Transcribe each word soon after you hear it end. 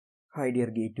Hi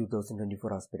dear GATE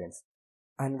 2024 aspirants,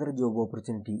 another job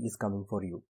opportunity is coming for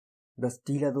you. The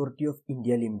Steel Authority of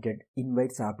India Limited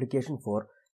invites application for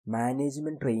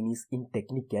management trainees in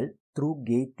technical through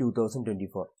GATE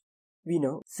 2024. We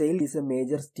know SAIL is a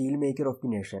major steel maker of the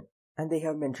nation and they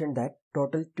have mentioned that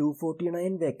total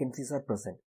 249 vacancies are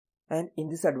present. And in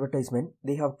this advertisement,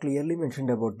 they have clearly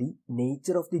mentioned about the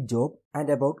nature of the job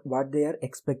and about what they are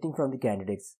expecting from the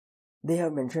candidates. They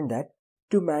have mentioned that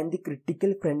to man the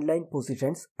critical frontline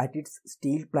positions at its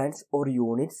steel plants or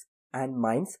units and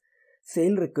mines,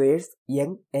 SAIL requires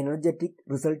young, energetic,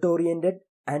 result-oriented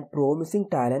and promising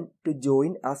talent to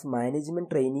join as management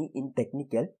trainee in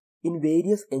technical in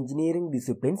various engineering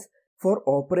disciplines for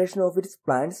operation of its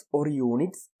plants or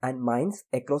units and mines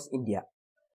across India.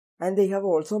 And they have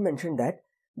also mentioned that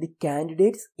the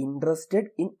candidates interested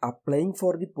in applying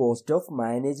for the post of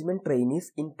management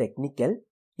trainees in technical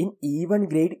in E1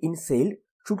 grade in SAIL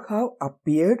should have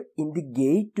appeared in the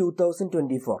GATE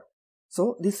 2024.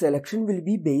 So the selection will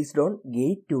be based on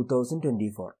GATE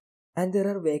 2024. And there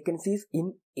are vacancies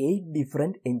in 8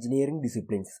 different engineering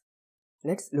disciplines.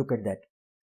 Let's look at that.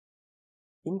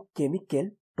 In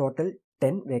chemical, total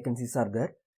 10 vacancies are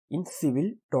there. In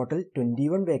civil, total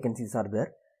 21 vacancies are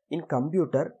there. In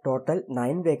computer, total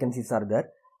 9 vacancies are there.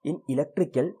 In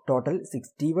electrical, total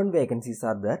 61 vacancies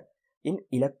are there. In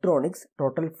electronics,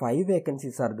 total 5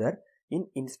 vacancies are there. In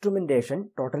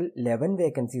instrumentation, total 11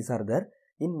 vacancies are there.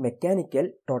 In mechanical,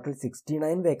 total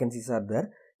 69 vacancies are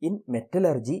there. In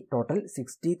metallurgy, total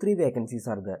 63 vacancies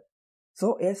are there.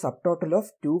 So, a subtotal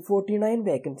of 249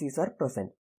 vacancies are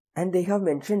present. And they have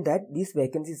mentioned that these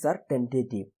vacancies are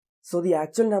tentative. So, the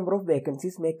actual number of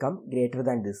vacancies may come greater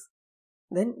than this.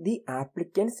 Then the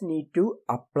applicants need to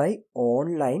apply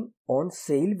online on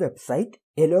SAIL website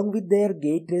along with their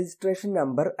GATE registration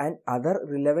number and other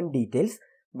relevant details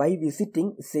by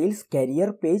visiting SAIL's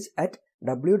career page at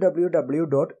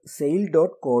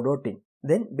www.sail.co.in.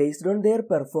 Then based on their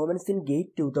performance in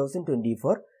GATE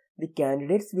 2024, the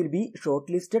candidates will be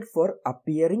shortlisted for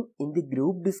appearing in the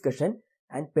group discussion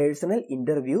and personal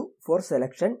interview for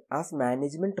selection as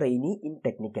management trainee in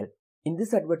technical. In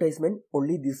this advertisement,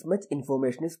 only this much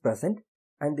information is present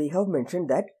and they have mentioned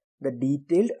that the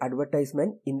detailed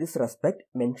advertisement in this respect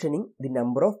mentioning the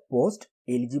number of posts,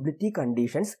 eligibility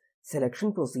conditions,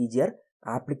 selection procedure,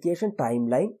 application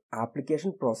timeline,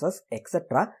 application process,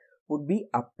 etc. would be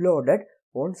uploaded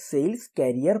on SAIL's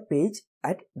career page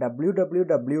at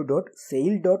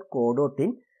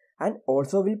www.sail.co.in and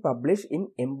also will publish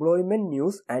in Employment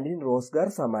News and in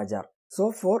Rozgar Samachar. So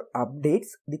for updates,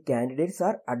 the candidates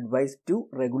are advised to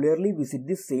regularly visit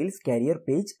the SAIL's career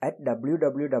page at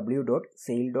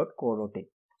www.sail.co.in.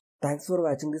 Thanks for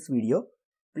watching this video.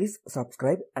 Please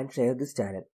subscribe and share this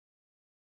channel.